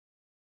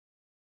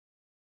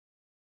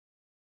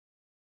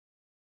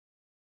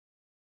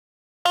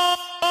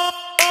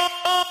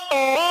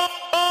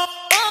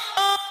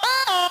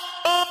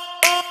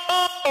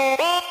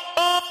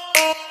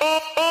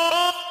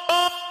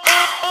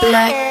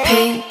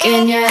Blackpink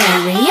in your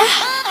area.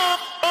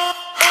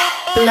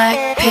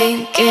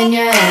 Blackpink in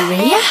your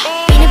area.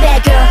 Being a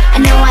bad girl, I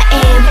know I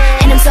am.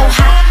 And I'm so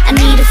hot, I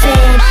need a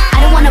fan. I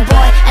don't want a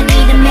boy, I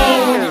need a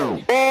man.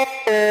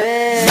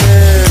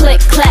 Click,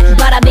 clack,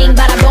 bada bing,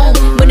 bada boom.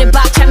 문을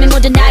박차면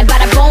모든 날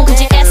바라본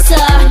금지했어.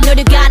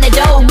 노력가 안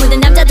해도 모든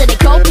남자들의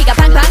코피가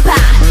팡팡팡.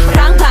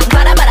 팡팡,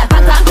 바라바라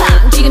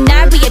팡팡팡. 지금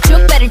날 위해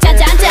축배를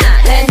짠짠짠.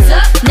 Hands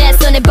up. 내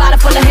손에 바라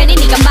follow 해니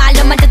네가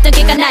말로만 듣던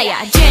걔가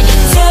나야, Jenny.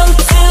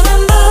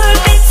 퉁퉁한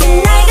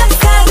불빛이 날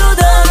감싸고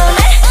도네.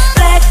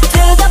 Black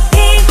to the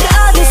pink,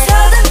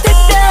 어디서든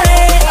특별해.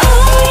 Oh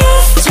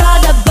yes.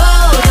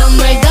 쳐다보던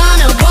we're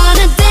gonna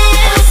wanna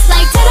dance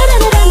like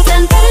따라라란딴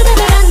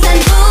따라라란딴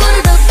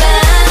부르던 밤.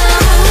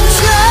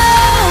 좋아,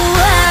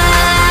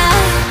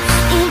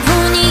 이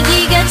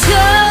분위기가 좋아.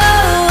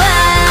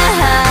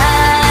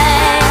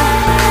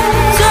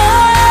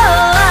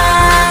 좋아,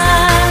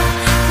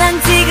 난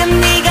지금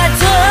네가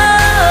좋아.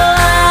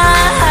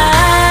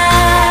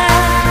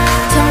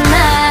 정말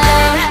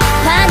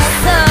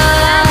반했어.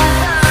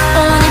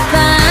 오늘 밤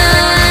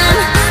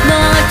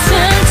너와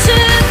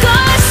춤추고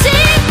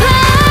싶어.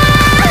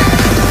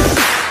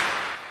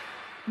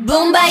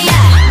 붐바야.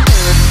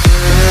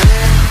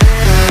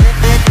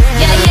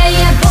 Yeah, yeah,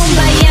 yeah,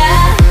 붐바야.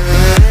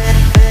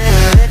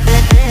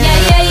 Yeah,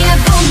 yeah, yeah,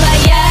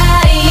 붐바야.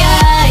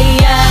 Yeah,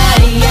 yeah,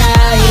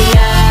 yeah,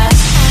 yeah.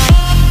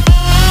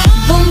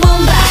 Boom, boom,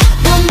 ba,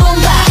 boom, boom,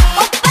 ba.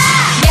 오빠.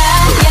 Yeah,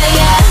 yeah,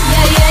 yeah, yeah,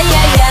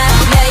 yeah, yeah,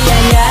 yeah,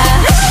 yeah, yeah.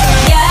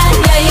 Yeah,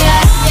 yeah,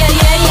 yeah, yeah,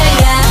 yeah,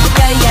 yeah,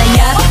 yeah, yeah,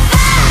 yeah.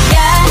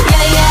 Yeah,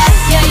 yeah, yeah,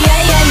 yeah,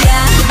 yeah, yeah,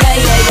 yeah, yeah,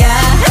 yeah,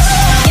 yeah.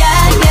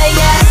 Yeah, yeah,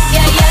 yeah,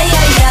 yeah, yeah,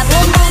 yeah, yeah.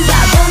 Boom, boom, ba,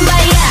 boom, ba,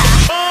 yeah.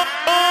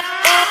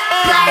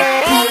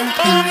 Blackpink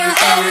in your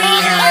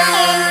area.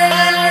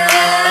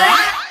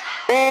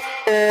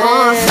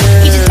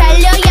 이제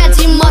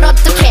달려야지 뭘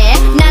어떡해.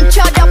 난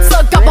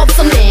철없어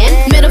겁없어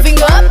man. Middle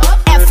finger up,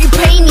 F you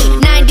pay me.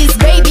 90s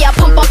baby I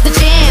pump up the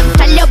jam.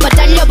 달려봐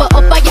달려봐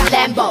오빠야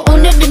Lambo.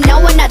 오늘은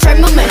너와 나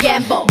젊음을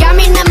gamble.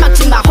 감히 난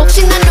막지마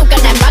혹시나 누가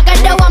날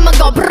막아도 I'ma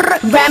go brrr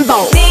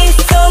Rambo. 네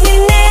손이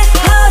내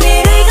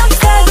허리를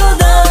감싸고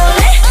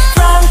도네.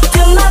 Front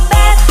to my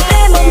back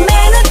내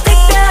몸매는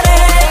특별해.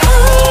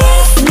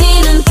 네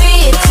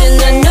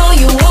눈빛은 I know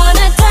you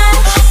wanna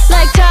touch.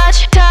 Like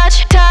touch,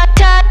 touch, touch,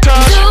 touch,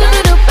 touch.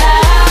 두루루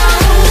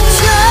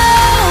bounce.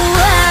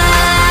 좋아,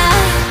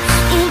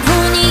 이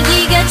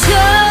분위기가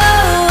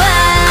좋아.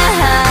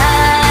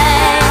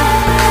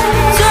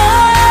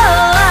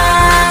 좋아,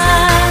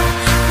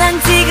 난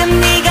지금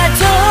네가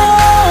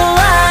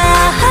좋아.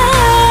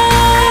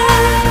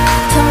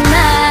 정말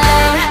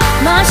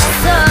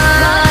멋있어.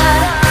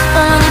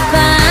 오늘 밤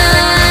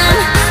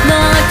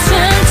너와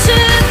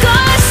춤추고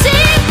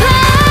싶어.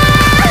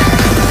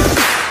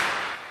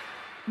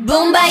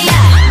 붐바야.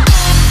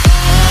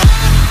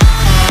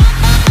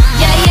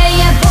 Yeah, yeah,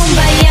 yeah,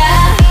 붐바야.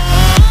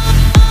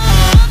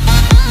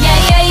 Yeah,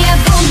 yeah, yeah,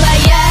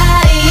 붐바야.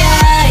 Yeah,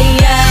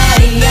 yeah,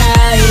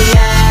 yeah,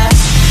 yeah.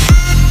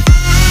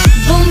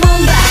 Boom, boom,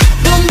 ba,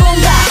 boom, boom,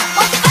 ba.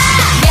 오빠.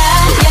 Yeah,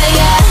 yeah,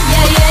 yeah,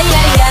 yeah, yeah,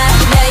 yeah,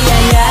 yeah,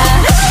 yeah, yeah.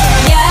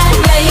 Yeah,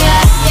 yeah,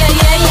 yeah, yeah,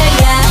 yeah,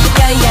 yeah,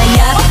 yeah, yeah,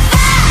 yeah.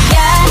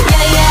 Yeah,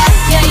 yeah,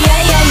 yeah, yeah,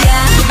 yeah, yeah,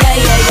 yeah, yeah,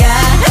 yeah,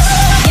 yeah.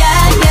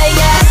 Yeah, yeah,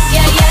 yeah,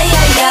 yeah, yeah,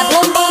 yeah, yeah.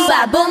 Boom, boom, ba,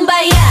 boom, ba,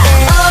 yeah.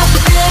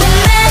 오늘은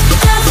내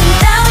정신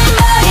따윈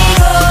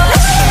버리고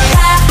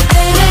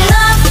하늘을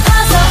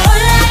넘어서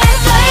올라갈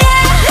거야.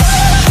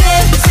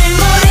 끝을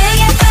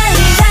모르게 빨리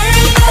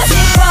달리고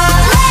싶어.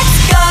 Let's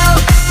go,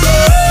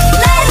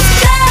 let's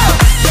go.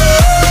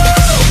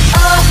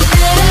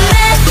 오늘은 내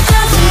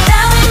정신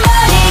따윈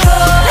버리고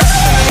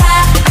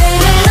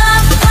하늘을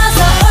넘어서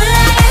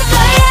올라갈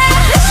거야.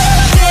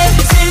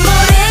 끝을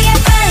모르게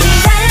빨리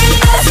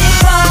달리고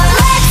싶어.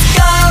 Let's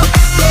go,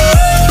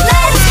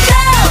 let's go.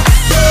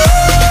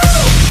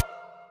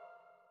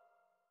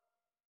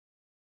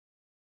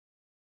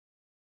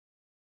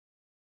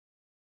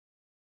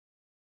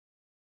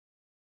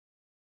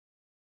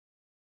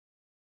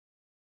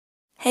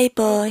 Hey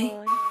boy,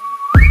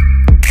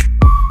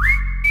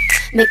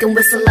 make him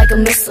whistle like a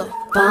missile,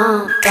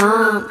 bomb,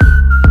 bomb.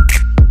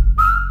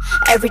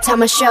 Every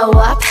time I show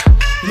up,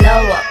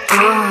 blow up,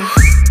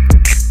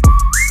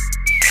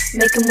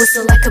 make him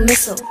whistle like a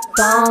missile,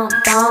 bomb,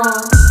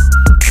 bomb.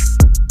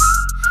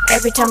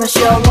 Every time I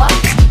show up,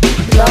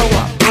 blow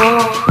up,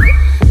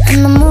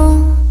 난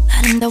너무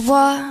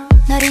아름다워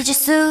널 잊을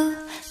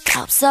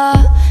수가 없어.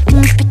 그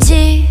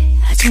눈빛이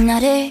아직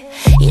나를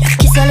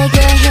이렇게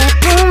설레게 해.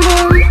 Boom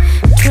boom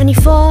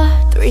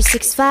 24,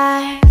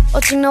 365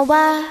 오직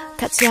너와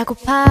같이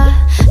하고파.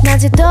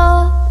 낮에도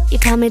이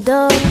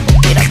밤에도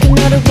이렇게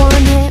너를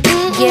원해.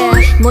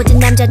 Yeah. 모든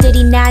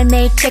남자들이 날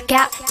매일 check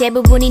out.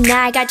 대부분이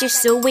날 가질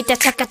수 있다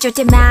착각.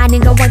 절대 많은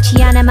건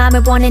원치 않아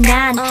맘을 원해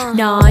난.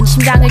 넌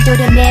심장을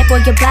도려내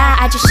보여봐.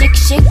 아주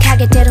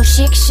씩씩하게 대로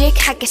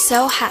씩씩하게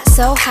so hot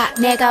so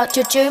hot. 내가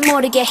어쩔 줄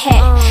모르게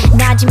해.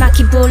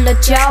 나지막히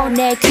불러줘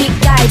내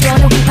귓가에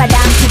도는 휘파람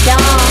피던.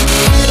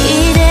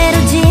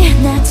 이대로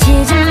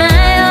지나치지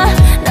마요.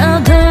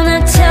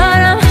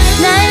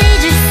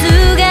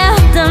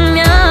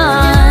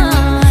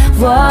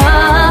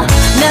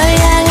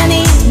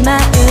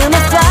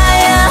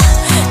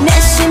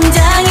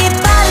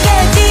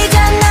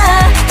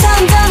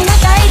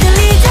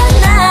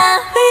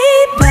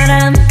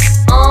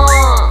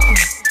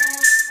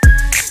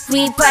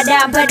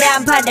 휘바람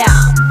바람 바람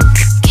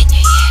Can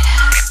you hear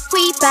that?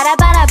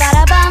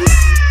 휘바라바라바라밤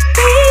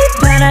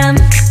휘바람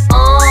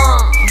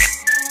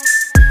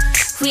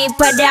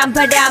휘바람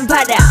바람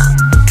바람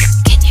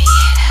Can you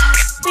hear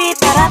that?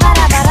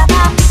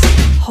 휘바라바라바라밤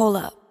Hold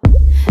up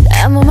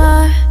아무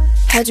말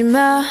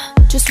하지마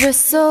Just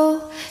whistle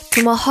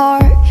to my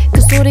heart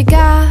그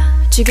소리가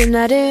지금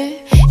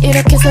나를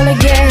이렇게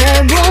설레게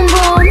해 Boom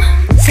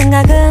boom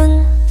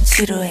생각은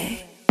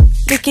지루해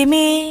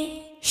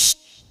느낌이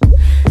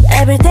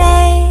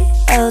Everyday,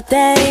 all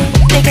day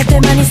내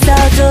곁에만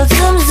있어도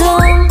zoom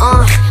zoom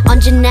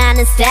언제나 난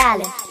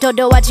styling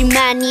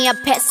도도하지만 네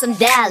앞에선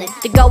darling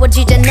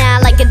뜨거워지잖아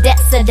like a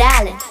desert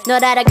island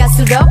널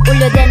알아갈수록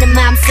울려대는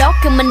마음속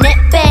그만해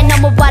빼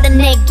넘어와라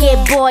내게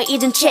boy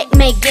이젠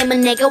checkmate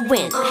게임은 내가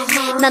win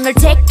난 널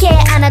택해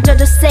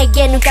안아줘도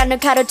세게 눈가 널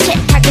가로채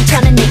하기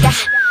전에 네가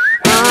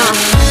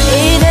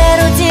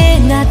이대로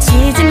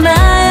지나치지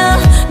마요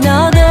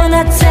너도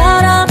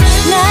나처럼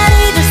날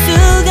잊을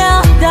수가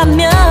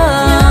없다면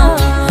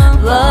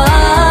널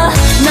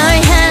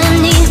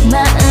향한 네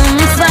마음은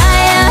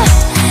fire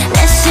내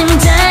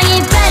심장이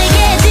빠르게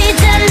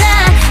뛰잖아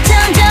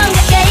점점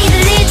가까이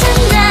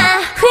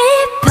들리잖아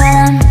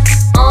휘바람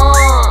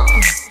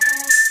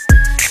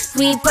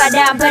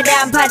휘바람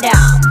바람 바람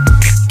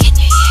Can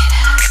you hear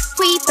that?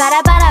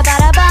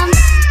 휘바라바라바라밤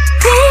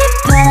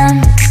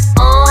휘바람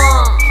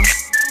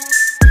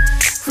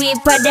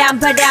휘바람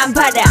바람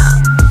바람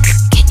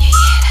Can you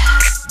hear that?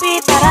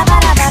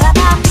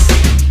 휘바라바라바라밤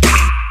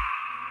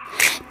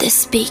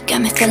This beat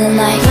got me feeling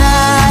like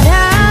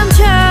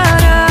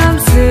바람처럼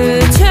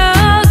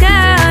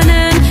스쳐가는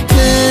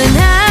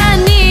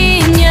흔한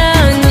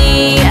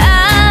인연이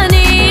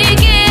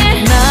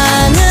아니길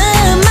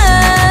많은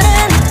말은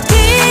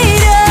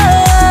필요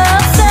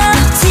없어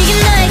지금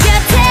너의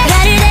곁에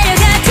나를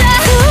데려가줘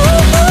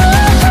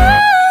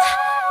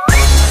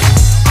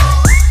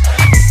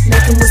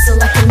Make it whistle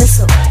like a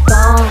missile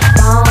Bomb,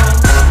 bomb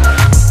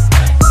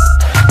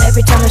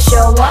Every time I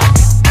show up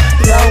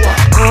blow up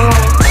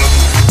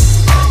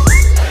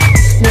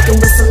Make it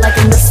whistle like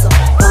a missile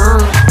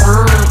Bomb,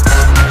 bomb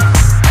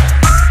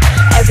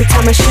Every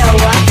time I show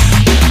up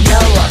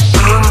blow up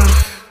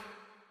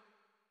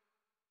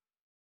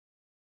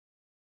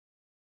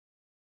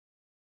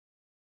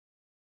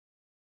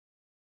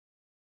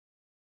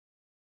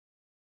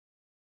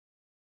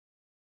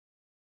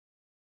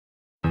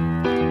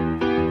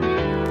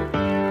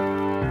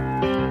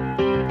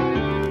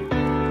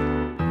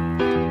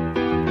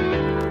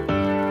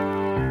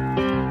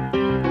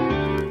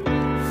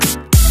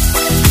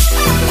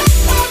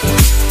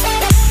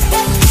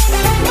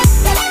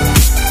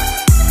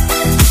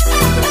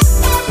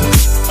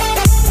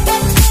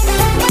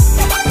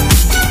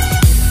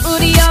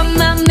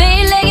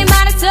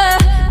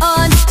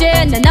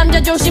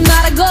남자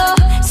조심하라고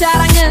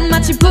사랑은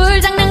마치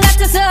불장난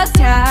같아서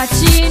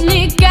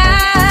다치니까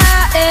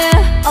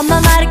엄마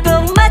말이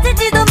꼭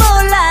맞을지도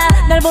몰라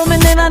널 보면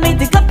내 맘이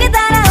뜨겁게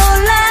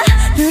달아올라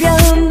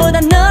두려움보다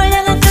널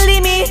향한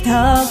끌림이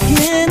더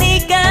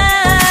크니까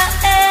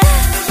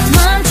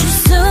멈출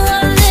수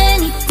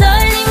없는 이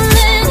떨림은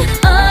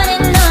on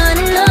and on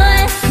and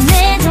on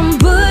내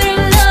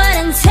전부를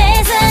너란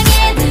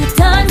세상에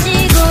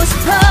던지고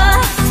싶어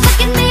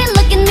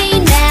Look at me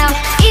now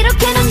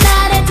이렇게 넌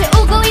나를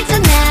태우고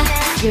있잖아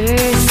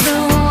그 수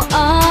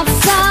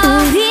없어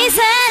우리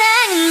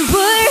사랑은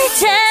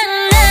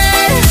불장난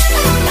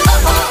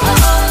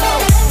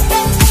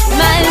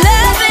My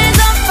love is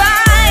on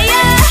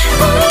fire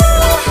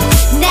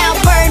Now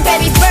burn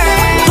baby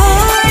burn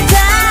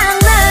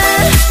불장난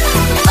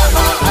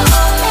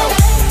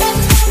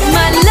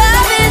My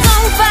love is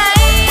on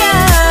fire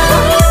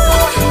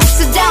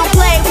So don't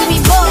play with me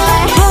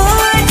boy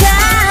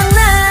불장난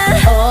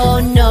Oh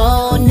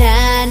no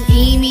난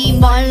이미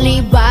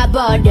멀리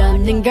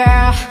와버렸는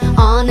girl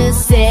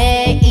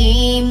어느새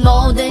이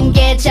모든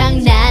게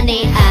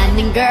장난이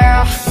아닌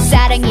girl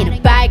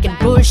사랑이는 빨간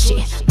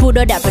불씨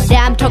불어라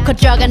바람 더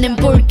커져가는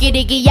불길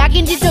이게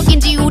약인지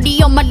독인지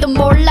우리 엄마도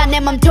몰라 내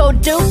맘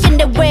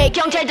도둑인데 왜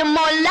경찰도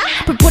몰라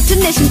불붙은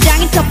내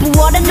심장이 더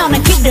부어라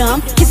너는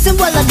기름 Kissing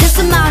while I diss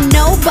him I don't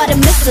know but I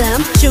miss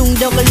him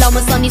중독을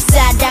넘어선 이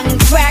사랑은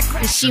crack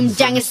내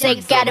심장의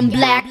색깔은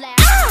black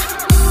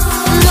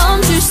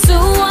멈출 수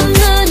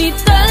없는 이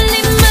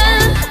떨림은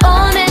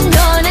on and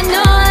on and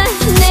on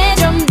내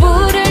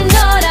전부를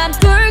너란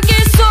불길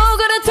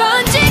속으로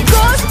던지고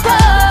싶어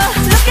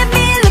Look at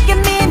me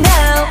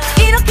now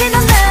이렇게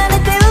넌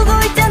나를 태우고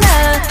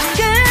있잖아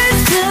끌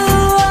수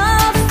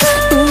없어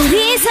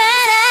우리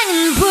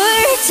사랑은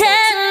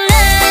불장난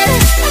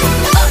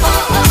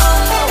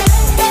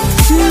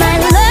My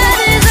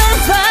love is on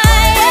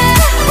fire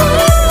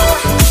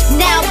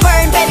Now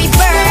burn baby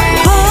burn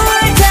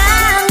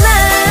불장난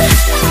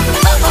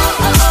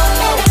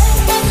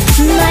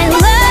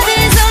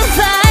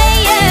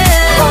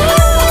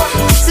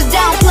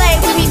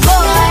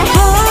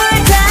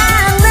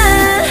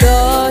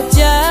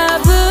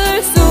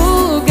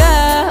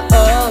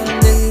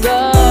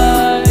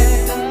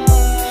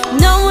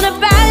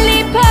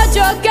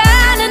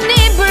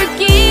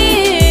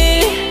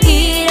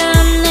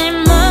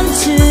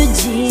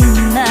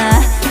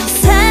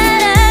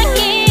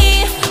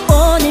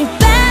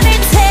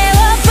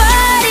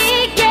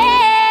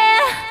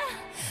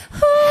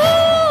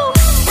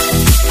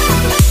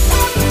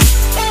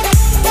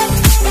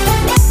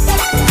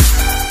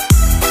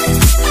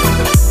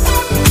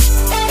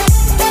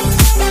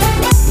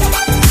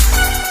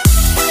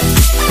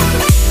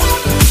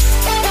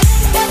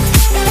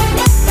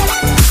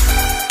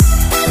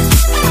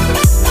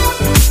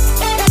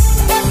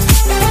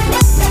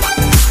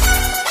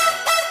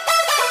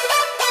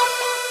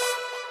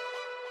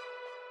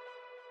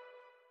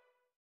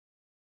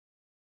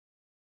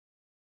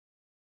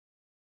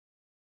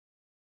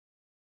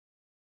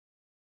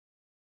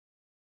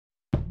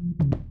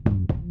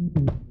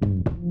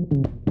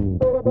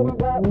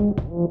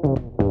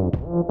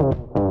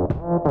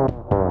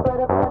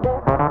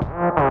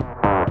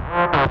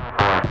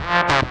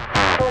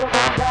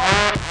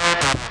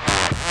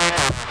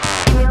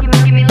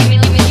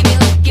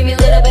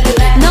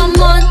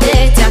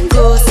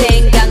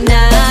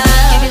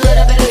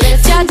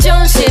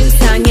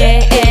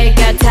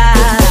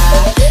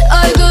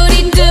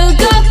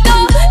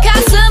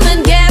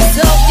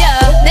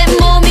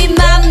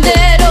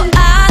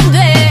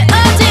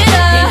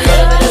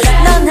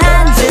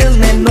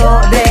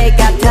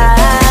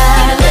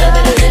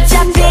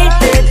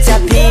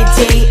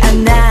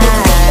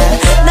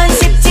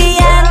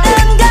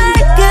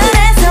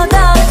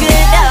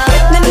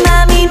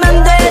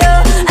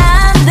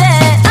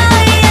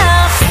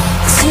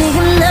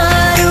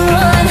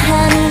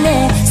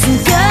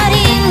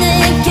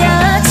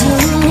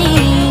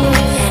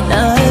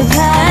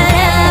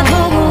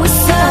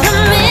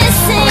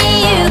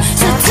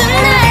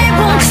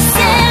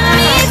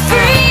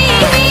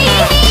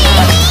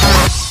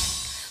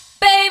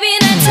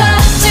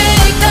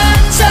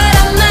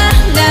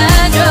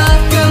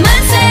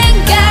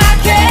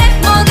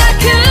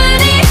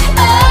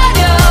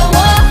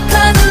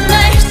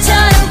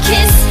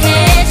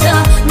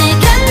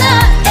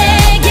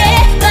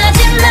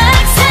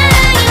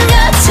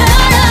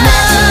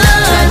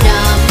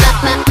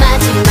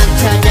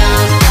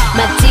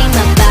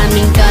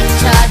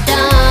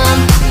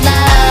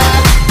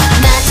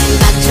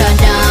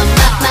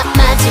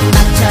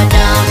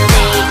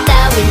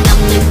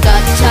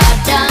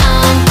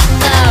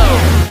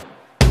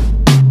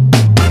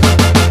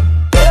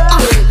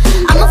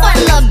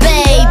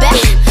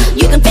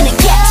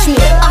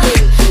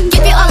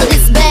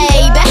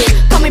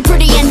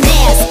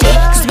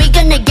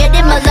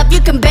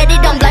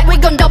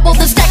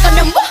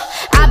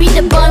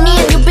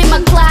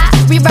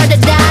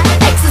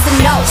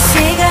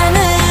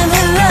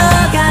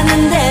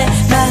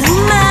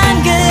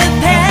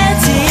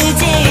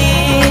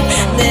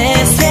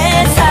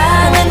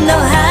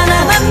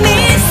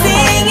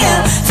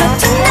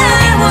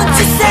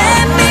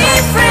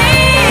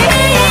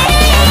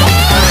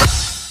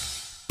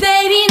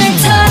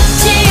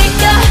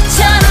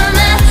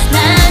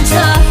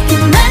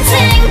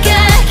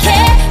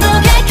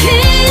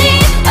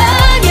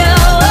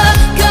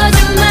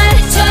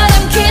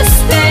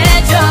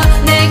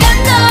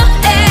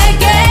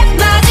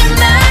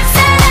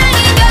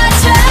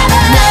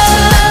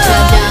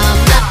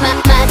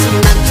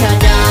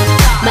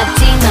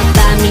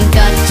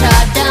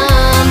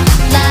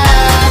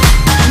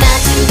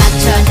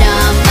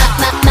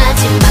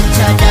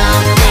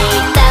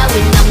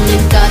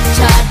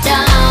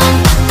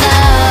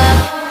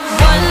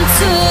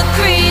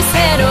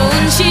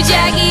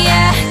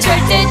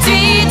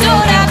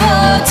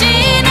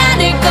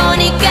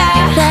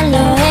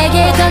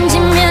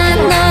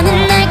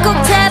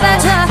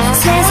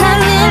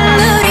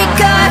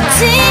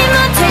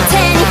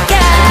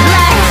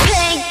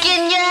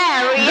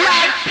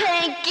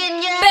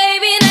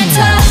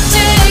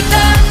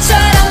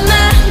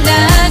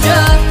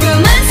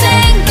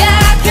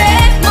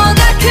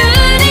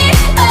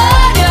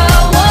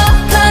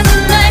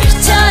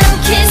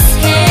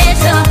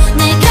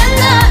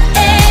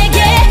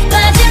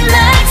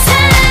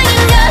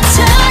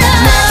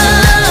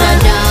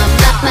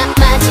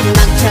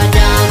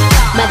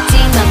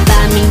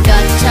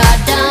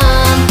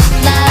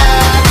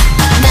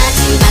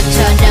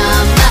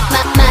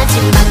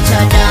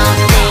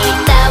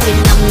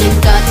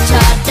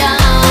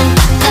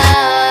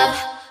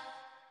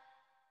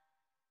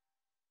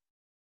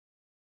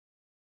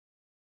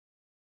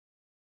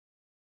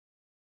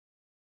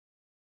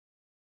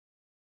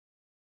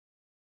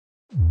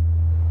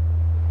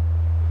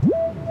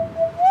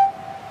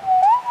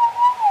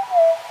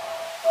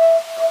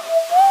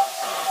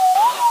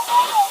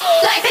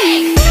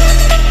Blackpink.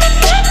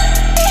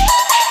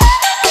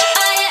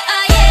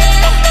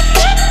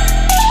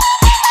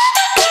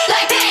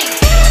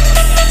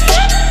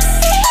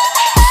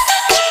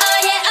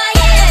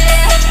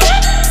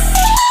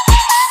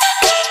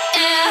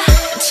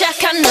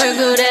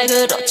 얼굴에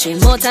그렇지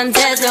못한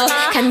태도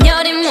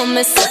간녀린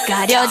몸에 쏙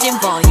가려진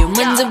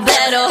볼륨은 두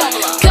배로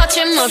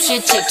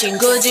거침없이 찍힌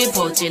굳이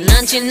보진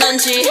않지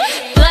넌지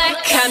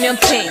Black 하면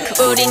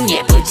Pink 우린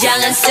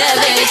예쁘장한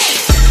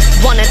savage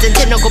원하던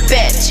대놓고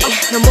뺐지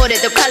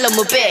너무래도 칼로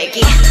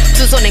무배기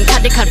두 손엔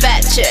가득한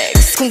fat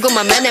checks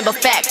궁금하면 해봐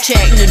fact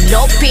check 눈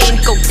높인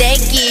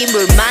꼭대기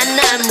물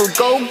만난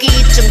물고기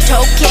좀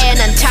톡해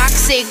난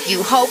toxic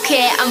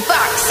유혹해 I'm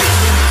foxy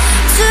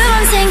두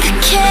번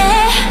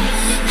생각해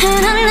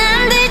흔한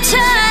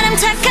남들처럼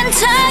착한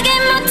척이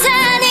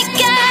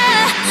못하니까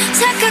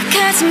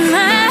착각하지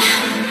마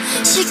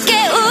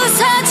쉽게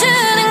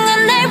웃어주는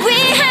건 날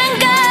위한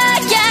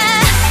거야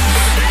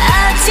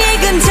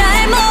아직은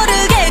잘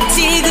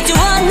모르겠지 그저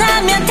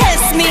원하면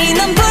test me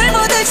넌 불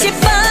보듯이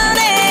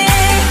뻔해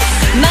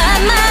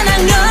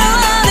만만한 걸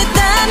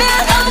원했다면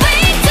I'll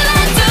wait till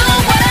I do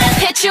what I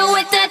hit you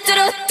with that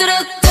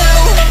뚜루뚜루뚜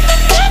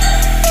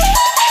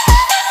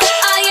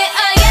Oh yeah,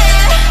 oh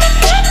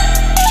yeah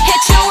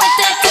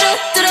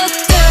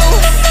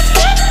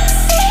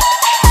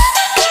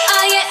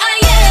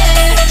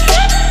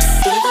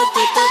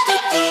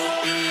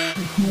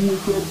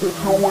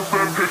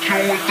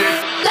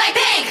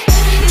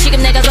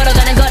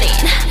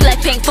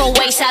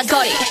four-way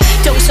사거리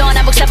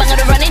동서남북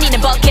사방으로 running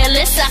이는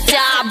버킷리스트 싹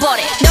다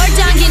버려 널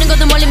당기는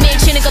것도 멀리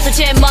밀치는 것도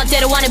제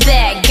멋대로 하는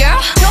bad girl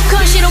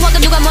조금 싫어하고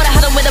누가 뭐라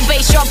하던 with a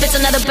bass drop it's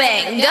another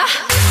banger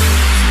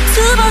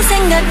두 번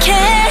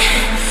생각해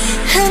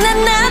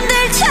흔한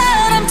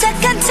남들처럼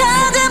착한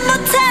척은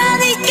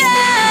못하니까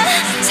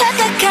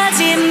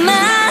착각하지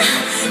마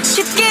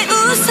쉽게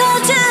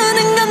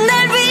웃어주는 건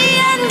날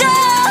위한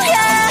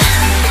거야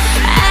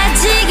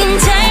아직은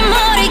잘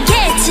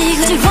모르겠지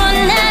굳이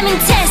원하면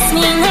test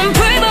me 난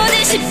불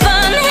보듯이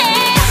뻔해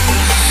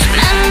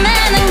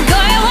만만한 걸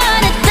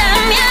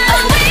원했다면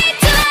Oh wait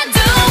till I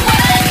do it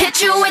hit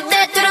you with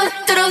that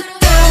뚜루뚜루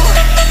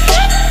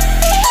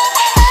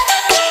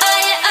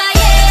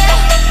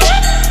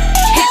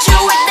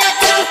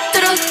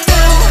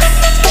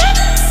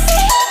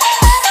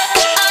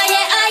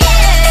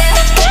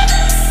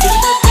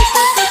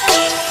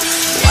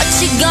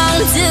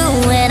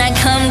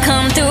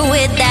come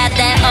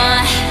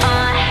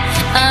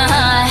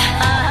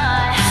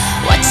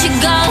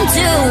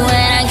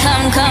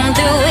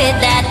through with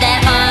that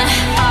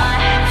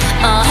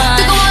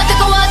뜨거워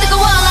뜨거워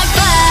like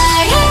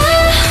fire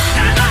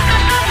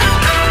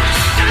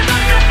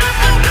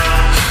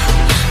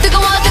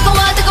뜨거워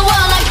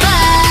like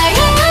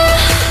fire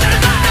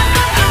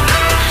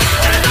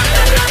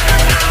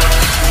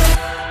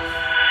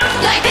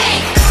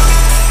Blackpink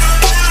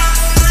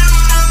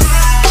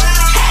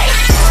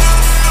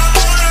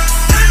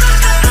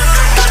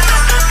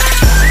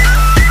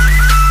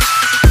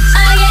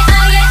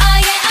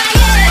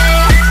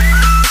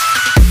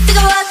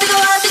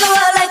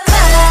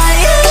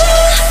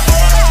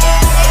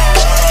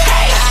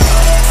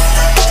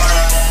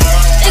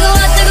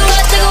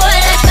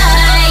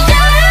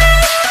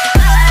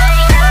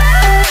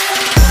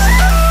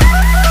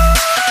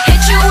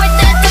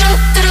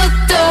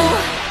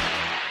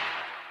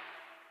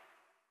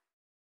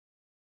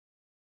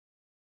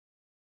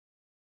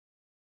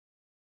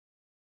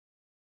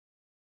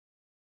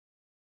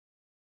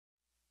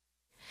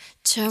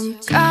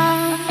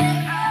잠깐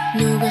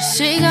누가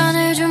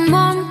시간을 좀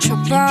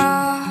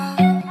멈춰봐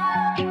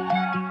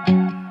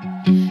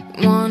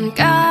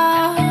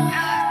뭔가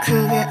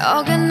그게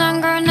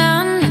어긋난 걸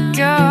난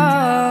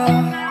느껴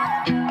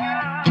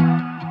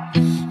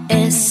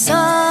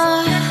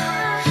애써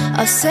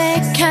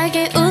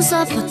어색하게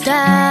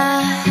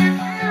웃어보다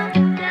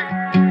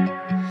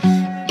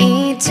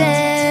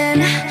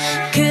이젠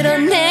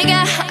그런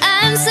내가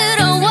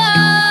안쓰러워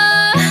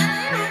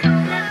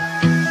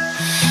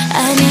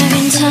아니야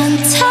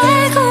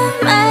괜찮다고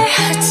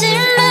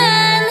말하지만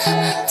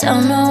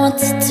Don't know what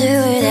to do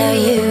without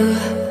you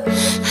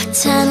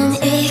하찮은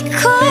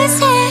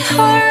이곳에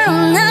홀로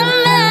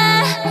남아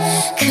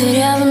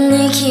그려본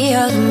네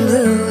기억은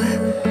blue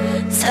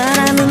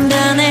사람은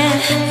변해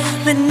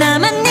왜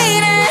나만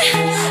이래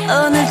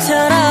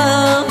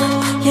오늘처럼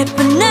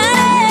예쁜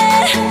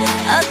날에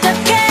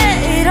어떻게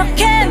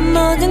이렇게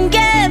모든 게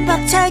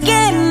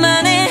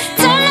벅차기만 해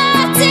Don't know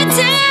what to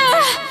do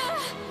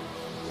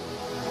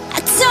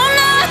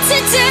to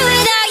do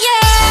without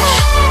you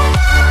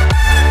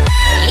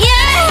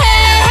Yeah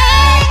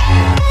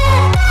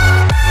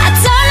I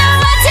don't know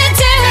what to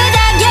do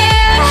without you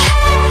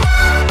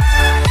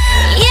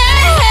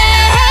Yeah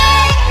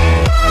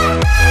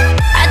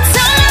I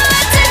don't know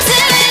what to do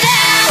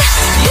without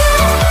you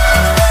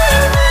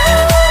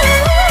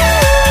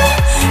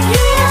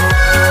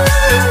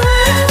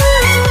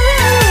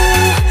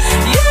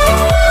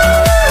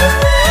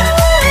You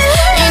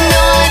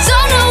know I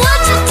don't know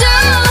what to do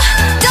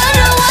Don't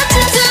know what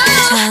to do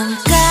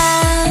잠깐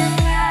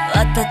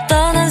왔다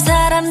떠난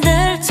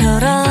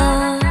사람들처럼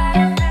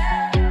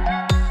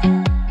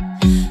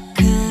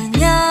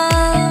그냥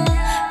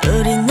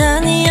우린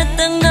아니었던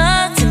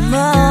거지 뭐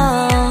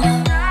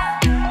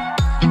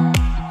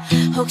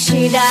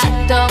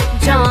혹시라도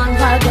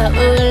전화가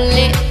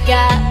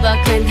울릴까봐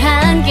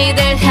괜한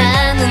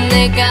기대하는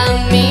내가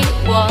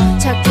미워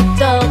자꾸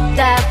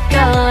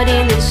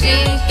똑딱거리는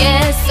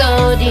시계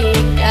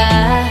소리가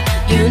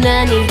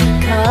유난히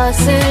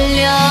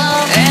거슬려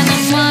괜히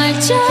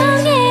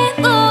멀쩡해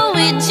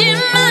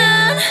보이지만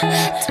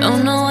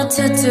Don't know what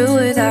to do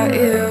without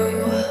you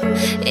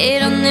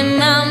이런 내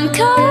맘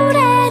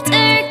거울에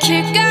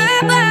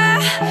들킬까봐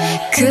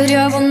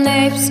그려본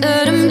내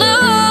입술은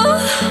blue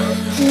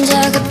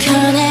혼자가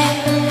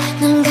편해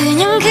난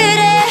그냥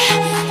그래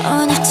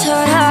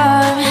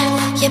오늘처럼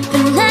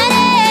예쁜 날에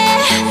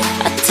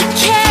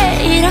어떻게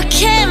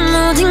이렇게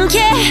모든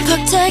게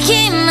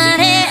벅차기만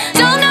해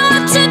Don't know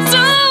what to do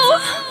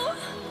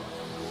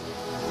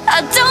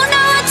I don't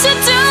know what to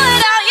do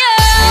without you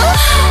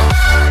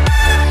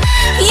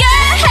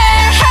Yeah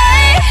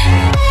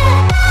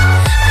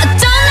I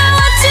don't know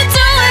what to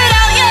do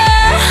without you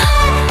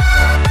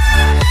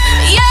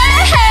Yeah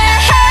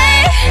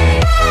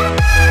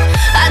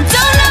I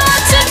don't know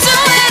what to do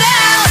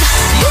without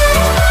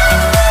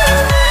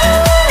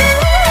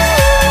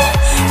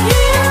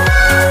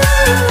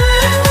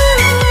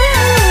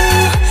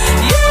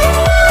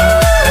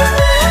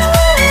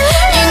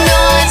You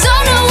know I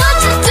don't know what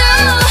to do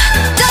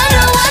Don't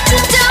know what to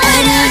do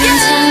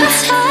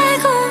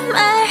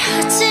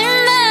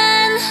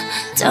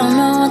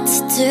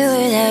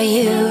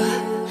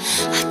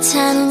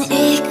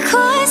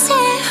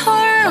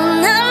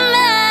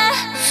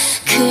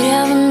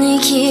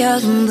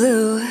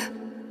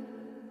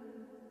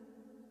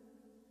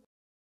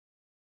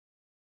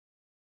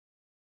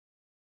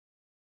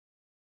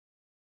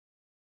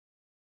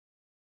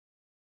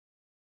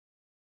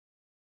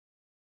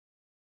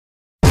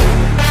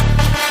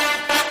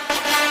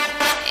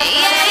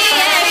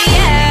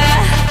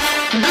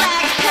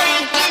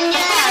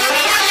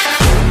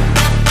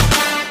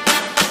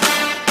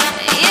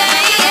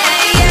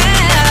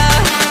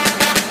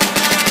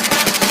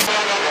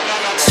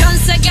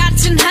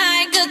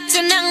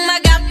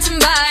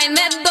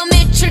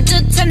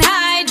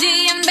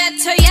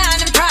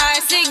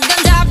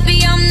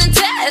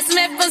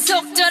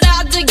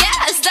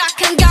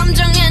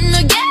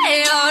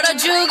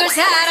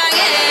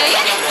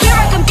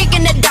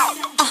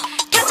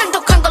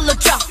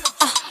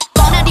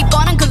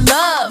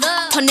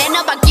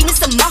내놔봐 give me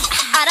some more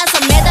알아서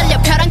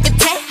매달려 벼랑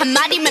끝에 한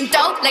마디만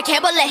더 like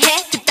해볼래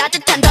해 그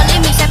따뜻한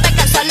떨림이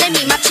새빨간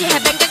설렘이 마치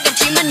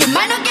해변가까지만 you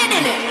might not get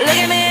in it Look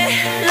at me,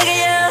 look at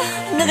you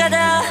누가 더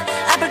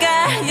아플까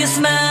you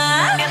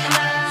smile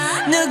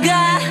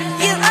누가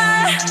you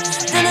are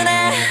내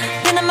눈에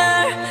피눈물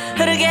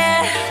흐르게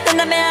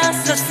된다면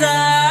so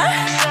sorry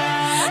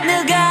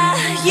누가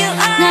you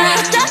are 날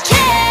어떡해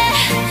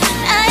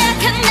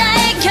나약한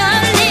나에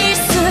견딜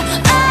수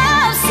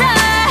없어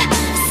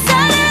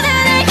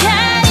서로를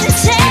가린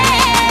채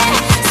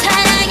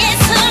사랑의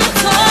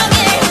숨통을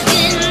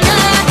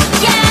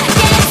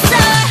끊어야겠어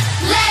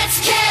Let's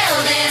kill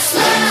this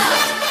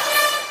love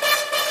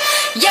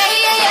Yeah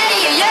yeah yeah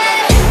yeah yeah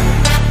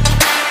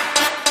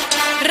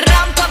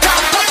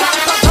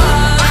람파파파파파파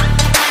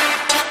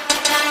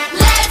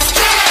Let's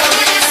kill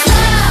this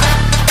love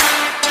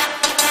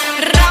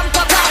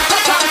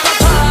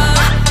람파파파파파파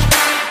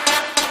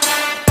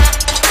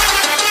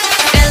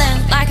Feeling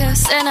like a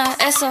sinner,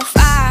 it's so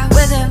far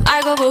with him.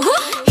 I go boo hoo.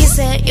 He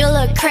said you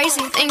look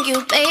crazy, thank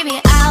you, baby.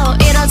 I'll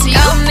eat all to you.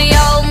 Got me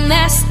all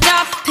messed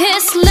up.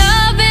 His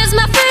love is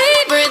my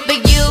favorite, but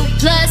you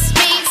plus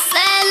me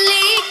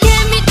sadly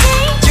can be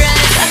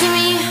dangerous. Lucky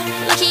me,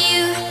 lucky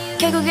you.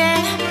 결국엔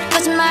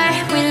거짓말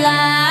we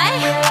lie.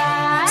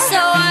 So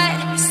what,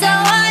 so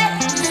what?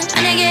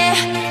 만약에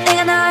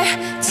내가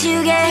널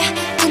지우게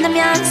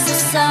된다면 so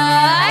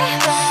sorry.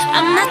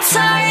 I'm not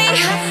sorry.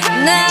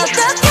 나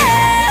어떡해?